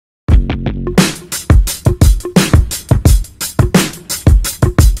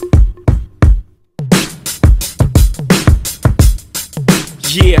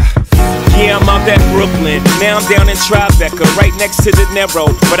Now I'm down in Tribeca, right next to the Narrow,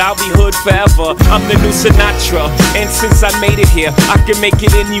 but I'll be hood forever. I'm the new Sinatra, and since I made it here, I can make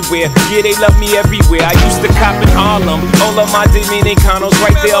it anywhere. Yeah, they love me everywhere. I used to cop in Harlem, all of my Dominicanos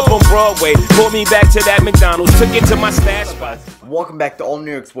right there up on Broadway. Pulled me back to that McDonald's, took it to my stash spot. Welcome back to All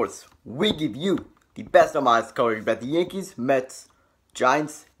New York Sports. We give you the best unbiased coverage about the Yankees, Mets,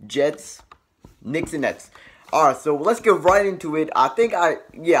 Giants, Jets, Knicks, and Nets. Alright, so let's get right into it. I did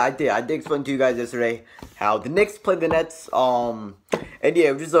explain to you guys yesterday how the Knicks played the Nets. And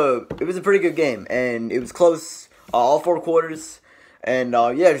yeah, it was a pretty good game, and it was close all 4 quarters. And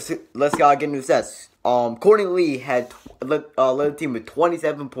yeah, let's get into the stats. Courtney Lee led the team with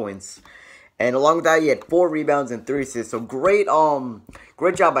 27 points. And along with that, he had 4 rebounds and 3 assists. So great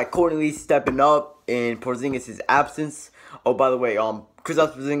job by Courtney Lee stepping up in Porzingis' absence. Oh, by the way,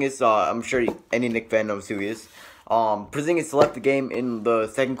 Kristaps Porzingis, I'm sure any Knicks fan knows who he is. Porzingis left the game in the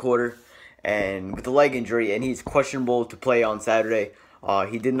second quarter and with a leg injury, and he's questionable to play on Saturday.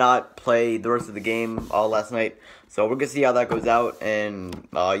 He did not play the rest of the game last night, so we're gonna see how that goes out. And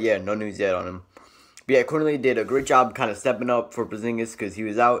yeah, no news yet on him. But yeah, Courtney did a great job kind of stepping up for Porzingis because he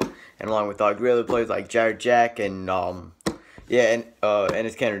was out, and along with great other players like Jared Jack and yeah, and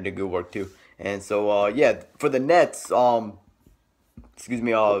Enes Kanter did good work too. And so yeah, for the Nets,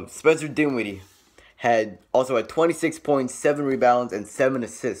 Spencer Dinwiddie also had 26 points, 7 rebounds, and 7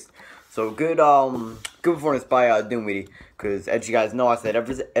 assists. So good performance by Dinwiddie. Because as you guys know, I said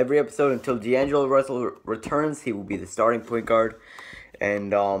every episode until D'Angelo Russell returns, he will be the starting point guard.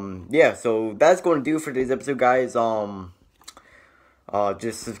 And yeah, so that's going to do for today's episode, guys.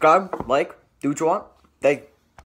 Just subscribe, like, do what you want. Thank you.